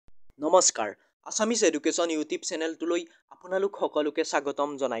নমস্কাৰ Assamese education YouTube চেনেলটোলৈ আপোনালোক সকলোকে স্বাগতম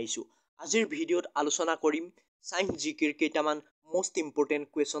জনাইছো। আজিৰ ভিডিঅ'ত আলোচনা কৰিম সায়েন্স জিকেৰ কেইটামান মোষ্ট ইম্পৰ্টেণ্ট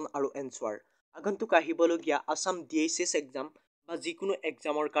কুৱেশ্যন আৰু এনসাৰ। আগন্তুক আহিবলগীয়া আসাম DHS এক্সাম বা যিকোনো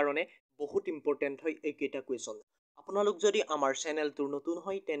এক্সামৰ কাৰণে বহুত ইম্পৰ্টেণ্ট হয় এই কেইটা কুৱেশ্যন। আপোনালোক যদি আমাৰ চেনেলটোৰ নতুন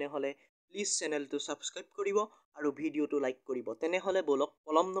হয় তেনেহ'লে প্লিজ চেনেলটো ছাবস্ক্ৰাইব কৰিব আৰু ভিডিঅ'টো লাইক কৰিব। তেনেহ'লে বলক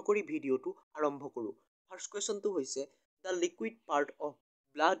পলম নকৰি ভিডিঅ'টো আৰম্ভ কৰোঁ। ফাৰ্ষ্ট কুৱেশ্যনটো হৈছে the liquid part of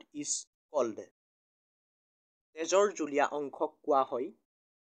blood is cold. তেজৰ জুলীয়া অংশক কোৱা হয়।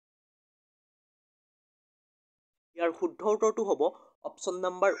 ইয়াৰ শুদ্ধ উত্তৰটো হ'ব অপশ্যন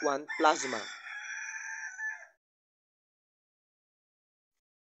নম্বৰ 1 প্লাজমা।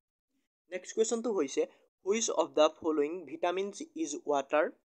 নেক্সট কুৱেশ্যনটো হৈছে which of the following vitamins is water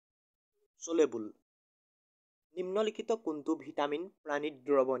চলেবল। নিম্নলিখিত কোনটো ভিটামিন প্ৰাণীত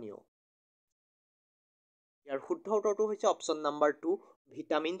দ্ৰৱণীয়? ইয়াৰ শুদ্ধ উত্তৰটো হৈছে option number 2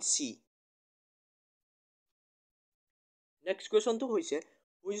 vitamin C. Next কুৱেশ্যনটো হৈছে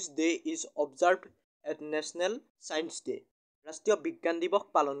which day is observed at national science day. ৰাষ্ট্ৰীয় বিজ্ঞান দিৱস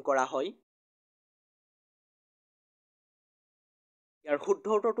পালন কৰা হয়। ইয়াৰ শুদ্ধ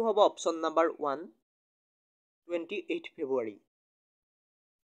উত্তৰটো হ'ব option number 1 28 February.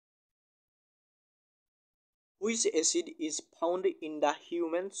 Which acid is found in the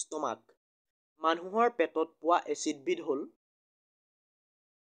human stomach. মানুহৰ পেটত পোৱা এচিডবিধ হ'ল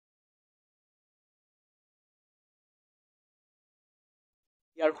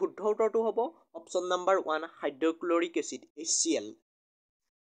ইয়াৰ শুদ্ধ উত্তৰটো হ'ব option number 1 hydrochloric acid HCl।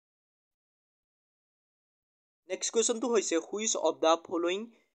 Next কুৱেশ্যনটো হৈছে which of the following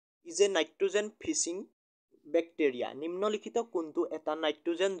is a nitrogen fixing bacteria. নিম্নলিখিত কোনটো এটা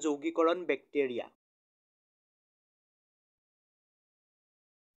নাইট্ৰজেন যৌগীকৰণ বেক্টেৰিয়া?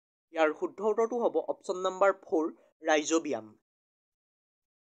 ইয়াৰ শুদ্ধ উত্তৰটো হ'ব অপশ্যন নম্বৰ 4 ৰাইজোবিয়াম।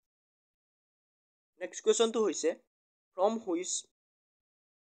 নেক্সট কুৱেশ্যনটো হৈছে from which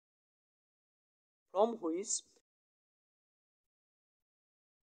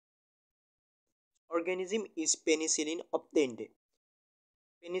organism is penicillin obtained?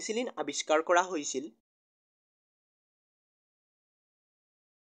 Penicillin আৱিষ্কাৰ কৰা হৈছিল।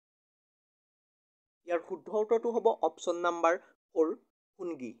 ইয়াৰ শুদ্ধ উত্তৰটো হ'ব অপশ্যন নম্বৰ 4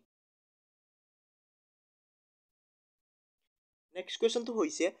 ফুংগি। নেক্সট কুৱেশ্যনটো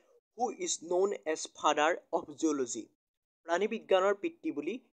হৈছে who is known as father of geology. প্ৰাণী বিজ্ঞানৰ পিতৃ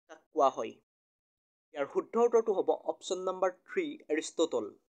বুলি তাক কোৱা হয়। ইয়াৰ শুদ্ধ উত্তৰটো হ'ব অপশ্যন নম্বৰ 3 এৰিষ্টটল।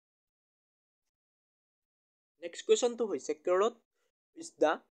 নেক্সট কুৱেশ্যনটো হৈছে carrot is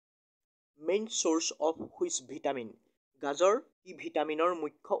the main source of which vitamin. গাজৰ কি ভিটামিনৰ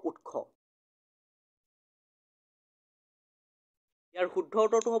মুখ্য উৎস? ইয়াৰ শুদ্ধ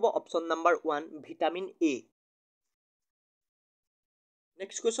উত্তৰটো হ'ব option number 1 vitamin A।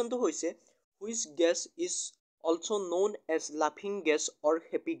 Next কুৱেশ্যনটো হৈছে which gas is also' known as লাফিং গেছ অৰ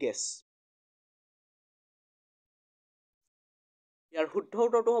হেপী গেছ। ইয়াৰ শুদ্ধ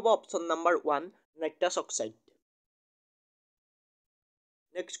উত্তৰটো হ'ব option number 1 nitrous oxide.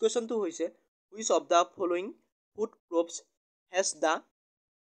 Next কুৱেশ্যনটো হৈছে which of the following food crops has the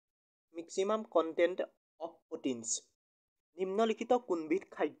maximum content of proteins. নিম্নলিখিত কোনবিধ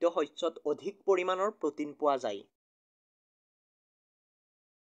খাদ্য শস্যত অধিক পৰিমাণৰ প্ৰটিন পোৱা যায়?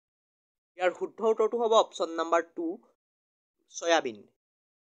 ইয়াৰ শুদ্ধ উত্তৰটো হ'ব অপশ্যন নম্বৰ 2 চয়াবিন।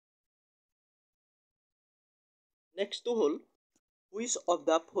 নেক্সটটো হ'ল which of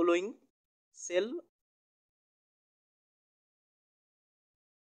the following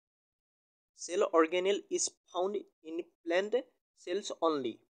cell organelle is found in plant sales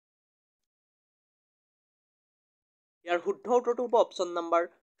only. ইয়াৰ শুদ্ধ উত্তৰটো হ'ব অপশ্যন নম্বৰ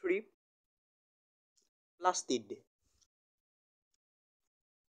 3 প্লাষ্টিড।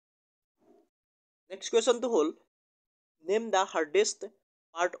 নেক্সট কুৱেশ্যনটো হ'ল name the হাৰ্ডেষ্ট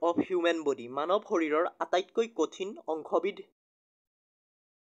part of human body. মানৱ শৰীৰৰ আটাইতকৈ কঠিন অংশবিধ?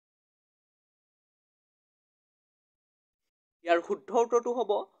 ইয়াৰ শুদ্ধ উত্তৰটো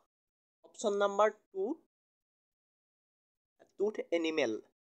হ'ব option number 2 tooth animal.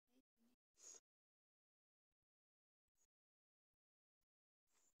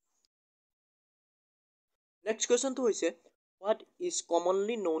 Next কুৱেশ্যনটো হৈছে what is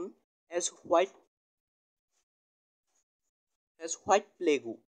commonly known as white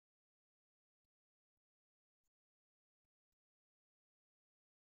প্লেগু।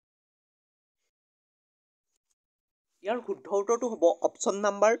 ইয়াৰ শুদ্ধ উত্তৰটো হ'ব অপশ্যন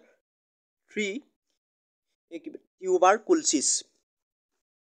নম্বৰ 3 টিউবাৰকুলছিছ।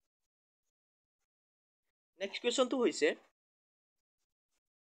 নেক্সট কুৱেশ্যনটো হৈছে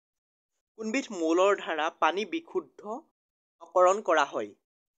কোনবিধ মৌলৰ দ্বাৰা পানী বিশুদ্ধকৰণ কৰা হয়?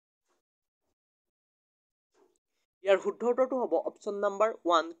 ইয়াৰ শুদ্ধ উত্তৰটো হ'ব অপশ্যন নাম্বাৰ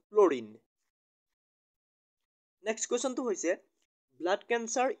 1 ক্লৰিন। নেক্সট কুৱেশ্যনটো হৈছে blood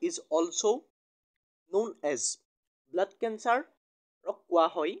cancer is also' known as, blood কেঞ্চাৰক কোৱা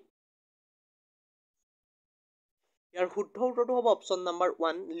হয়। ইয়াৰ শুদ্ধ উত্তৰটো হ'ব অপশ্যন নাম্বাৰ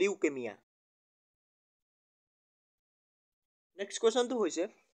 1 লিউকেমিয়া। নেক্সট কুৱেশ্যনটো হৈছে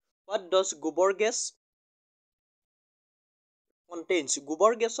হোৱাট ডজ গোবৰ গেছ কণ্টেইনছ,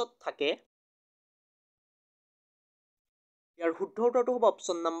 গোবৰ গেছত থাকে। ইয়াৰ শুদ্ধ উত্তৰটো হ'ব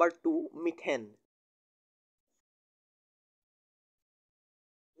অপশ্যন নাম্বাৰ 2 মিথেন।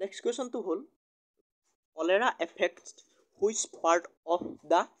 নেক্সট কুৱেশ্যনটো হ'ল cholera effects which part of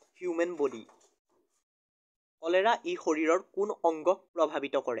the human body, cholera ই শৰীৰৰ কোন অংগক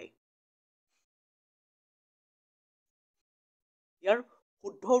প্ৰভাৱিত কৰে। ইয়াৰ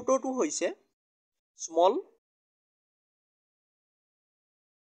শুদ্ধ উত্তৰটো হৈছে স্মল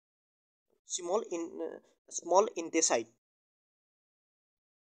ইণ্টেষ্টাইন।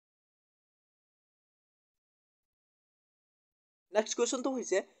 নেক্সট কুৱেশ্যনটো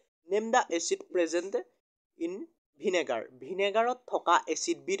হৈছে name the acid present in vinegar, ভিনেগাৰত থকা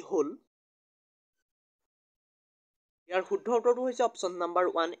এচিডবিধ হ'ল। ইয়াৰ শুদ্ধ উত্তৰটো হৈছে অপশ্যন নাম্বাৰ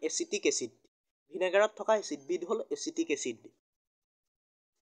 1 এচিটিক এচিড, ভিনেগাৰত থকা এচিডবিধ হ'ল এচিটিক এচিড।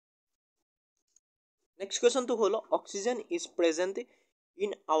 নেক্সট কুৱেশ্যনটো হ'ল oxygen is present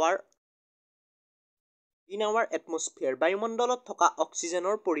in hour এটমস্ফিয়াৰ, বায়ুমণ্ডলত থকা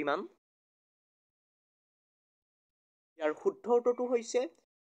অক্সিজেনৰ পৰিমাণ। ইয়াৰ শুদ্ধ উত্তৰটো হৈছে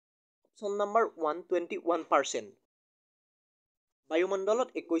অপশ্যন নাম্বাৰ 121%, বায়ুমণ্ডলত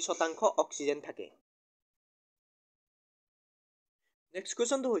 21% অক্সিজেন থাকে। নেক্সট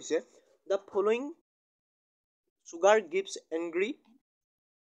কুৱেশ্যনটো হৈছে the following sugar gives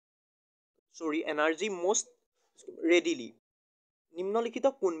energy most readily, নিম্নলিখিত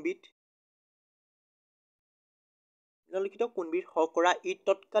কোনবিধ শৰ্কৰা ই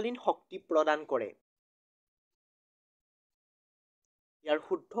তৎকালীন শক্তি প্ৰদান কৰে। ইয়াৰ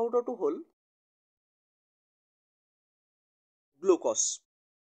শুদ্ধ উত্তৰটো হ'ল গ্লুক'জ।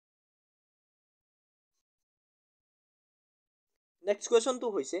 নেক্সট কুৱেশ্যনটো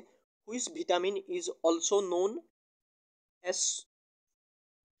হৈছে which vitamin is also' known as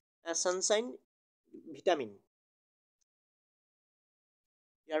সানশ্বাইন vitamin.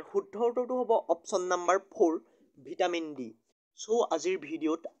 ইয়াৰ শুদ্ধ উত্তৰটো হ'ব অপশ্যন নাম্বাৰ 4 ভিটামিন ডি। চ' আজিৰ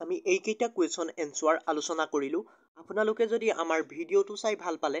ভিডিঅ'ত আমি এইকেইটা কুৱেশ্যন এনচাৰ আলোচনা কৰিলোঁ। আপোনালোকে যদি আমাৰ ভিডিঅ'টো চাই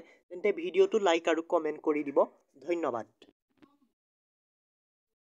ভাল পালে তেন্তে ভিডিঅ'টো লাইক আৰু কমেণ্ট কৰি দিব। ধন্যবাদ।